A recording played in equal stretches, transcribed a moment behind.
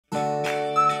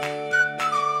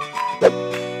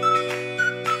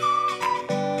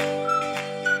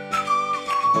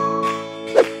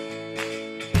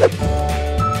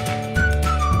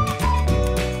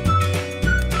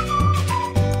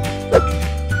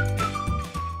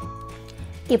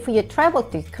If you travel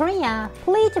to Korea,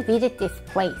 please visit this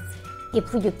place.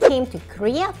 If you came to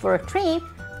Korea for a trip,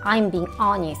 I'm being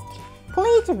honest,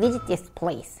 please visit this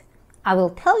place. I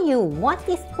will tell you what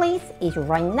this place is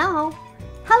right now.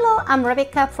 Hello, I'm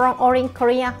Rebecca from Orange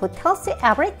Korea who tells you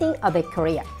everything about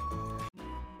Korea.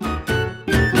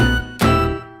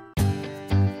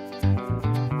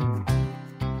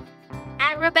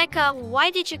 And Rebecca,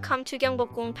 why did you come to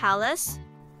Gyeongbokgung Palace?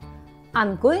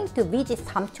 I'm going to visit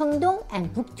Samcheong-dong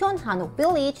and Bukchon Hanok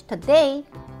Village today.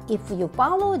 If you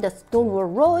follow the stone wall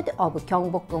road of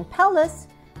Gyeongbokgung Palace,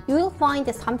 you will find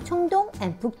the Samcheong-dong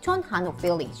and Bukchon Hanok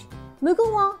Village.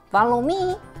 무궁화, follow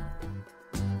me!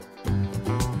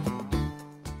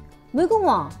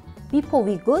 무궁화, before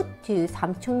we go to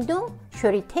Samcheong-dong,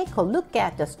 should we take a look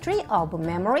at the Street of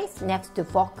Memories next to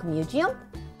Folk Museum?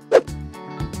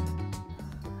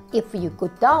 If you go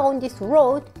down this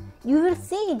road, you will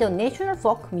see the National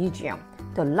Folk Museum.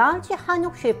 The large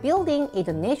Hanok-shaped building is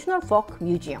the National Folk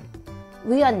Museum.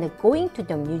 We are not going to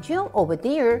the museum over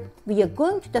there. We are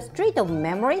going to the Street of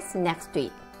Memories next to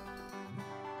it.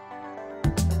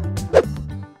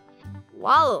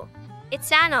 Wow, it's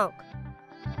Hanok.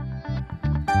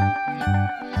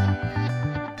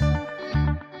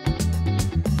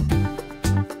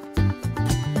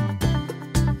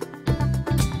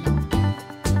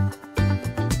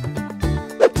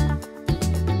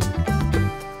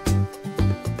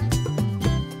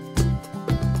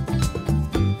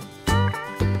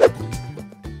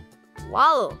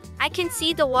 Wow, I can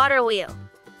see the water wheel.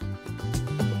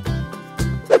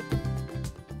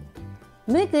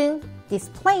 Mugung, this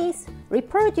place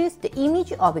reproduced the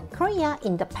image of Korea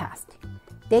in the past.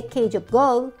 Decades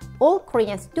ago, all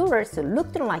Korean stores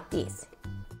looked like this.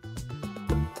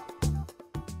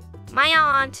 My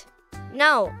aunt.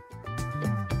 No.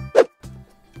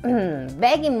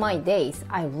 Back in my days,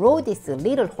 I rode this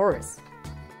little horse.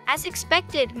 As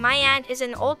expected, my aunt is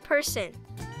an old person.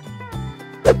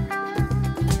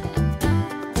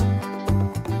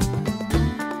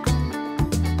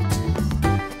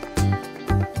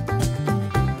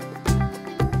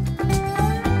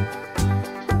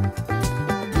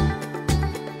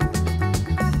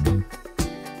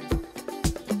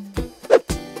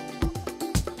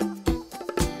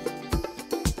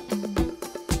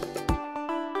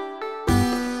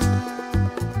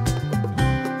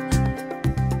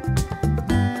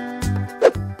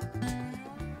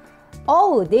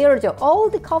 Oh, there's an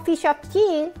old coffee shop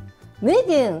too.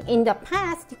 Mugung, in the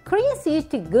past, Koreans used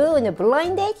to go on a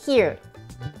blind date here.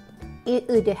 It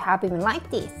would have been like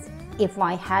this if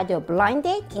I had a blind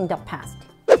date in the past.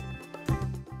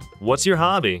 What's your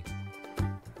hobby?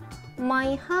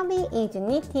 My hobby is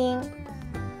knitting.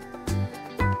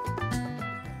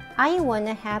 I want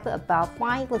to have about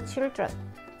 5 children.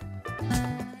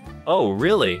 Oh,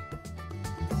 really?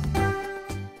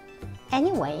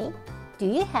 Anyway, do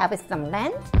you have some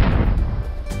land?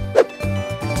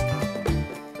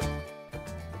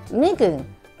 Mugung,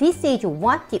 this is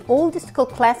what the old school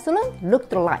classroom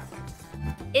looked like.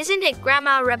 Isn't it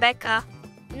Grandma Rebecca?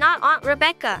 Not Aunt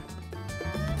Rebecca.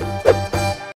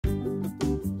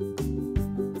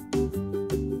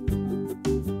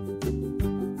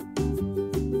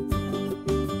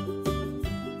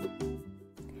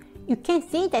 You can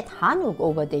see that Hanok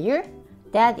over there.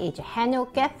 That is a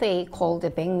Hanok cafe called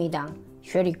Baekmidang.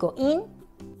 Should we go in?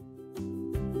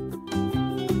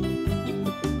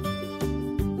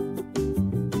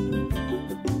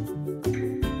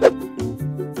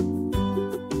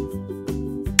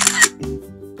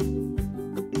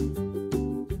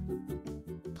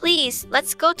 Please,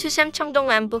 let's go to Samcheong-dong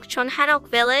and Bukchon Hanok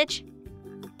Village.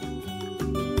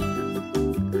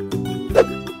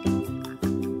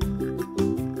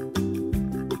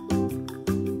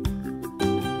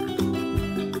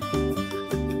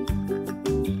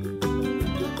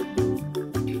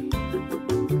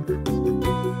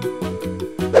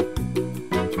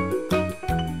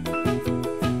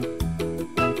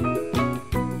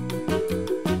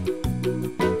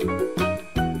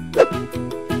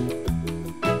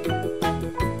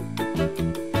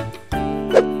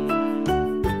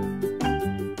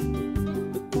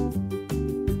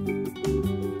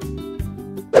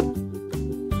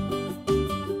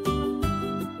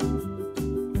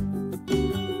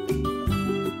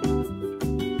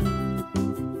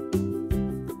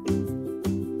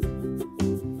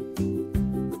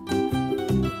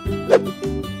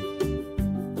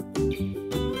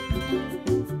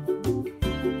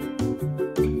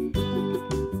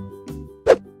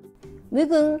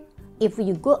 Mugung, if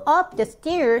you go up the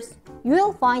stairs, you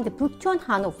will find the Bukchon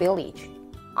Hanok Village.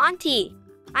 Auntie,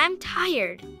 I'm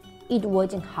tired. It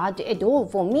wasn't hard at all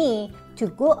for me to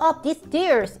go up these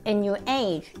stairs at your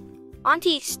age.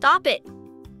 Auntie, stop it.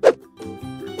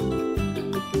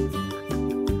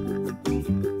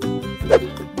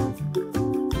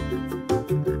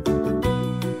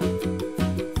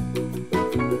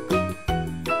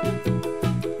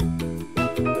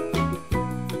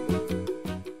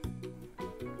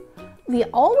 We're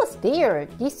almost there.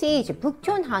 This is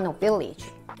Bukchon Hanok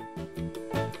Village.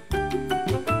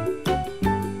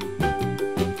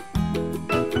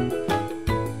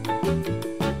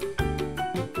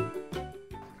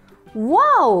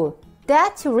 Wow,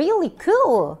 that's really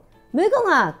cool.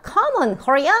 무궁아, come on,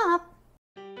 hurry up.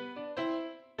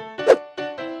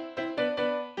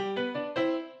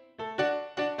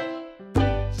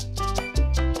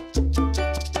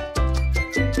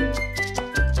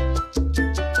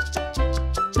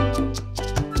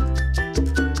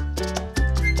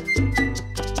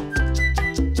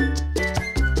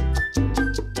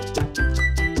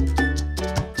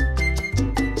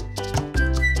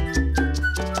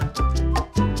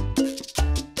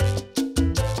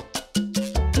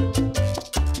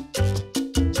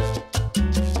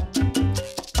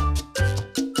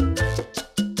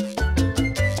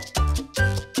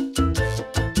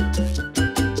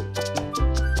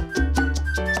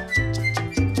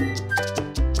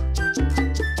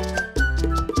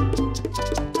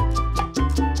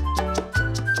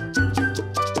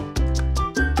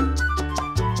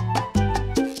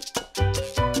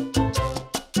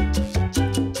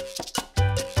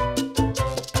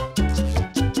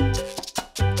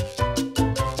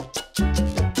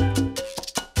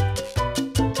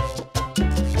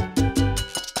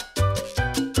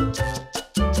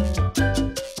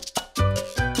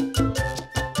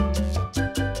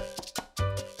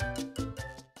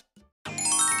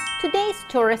 Today's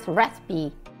tourist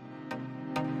recipe.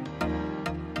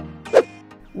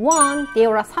 1.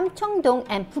 There are Samcheong-dong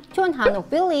and Bukchon Hanok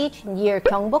Village near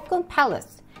Gyeongbokgung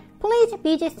Palace. Please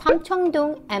visit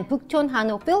Samcheong-dong and Bukchon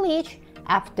Hanok Village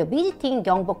after visiting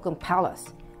Gyeongbokgung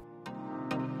Palace.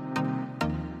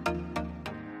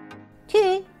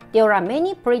 2. There are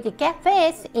many pretty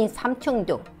cafes in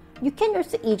Samcheong-dong. You can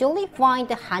also easily find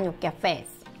the Hanok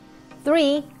cafes.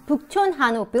 3. Bukchon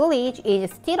Hanok Village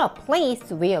is still a place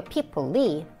where people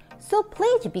live, so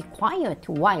please be quiet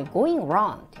while going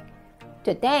around.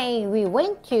 Today, we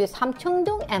went to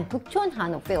Samcheong-dong and Bukchon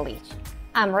Hanok Village.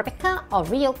 I'm Rebecca, a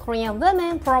real Korean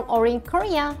woman from Orange,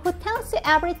 Korea, who tells you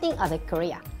everything about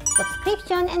Korea.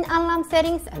 Subscription and alarm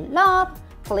settings are love.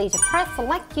 Please press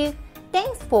select you.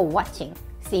 Thanks for watching.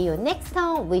 See you next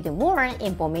time with more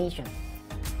information.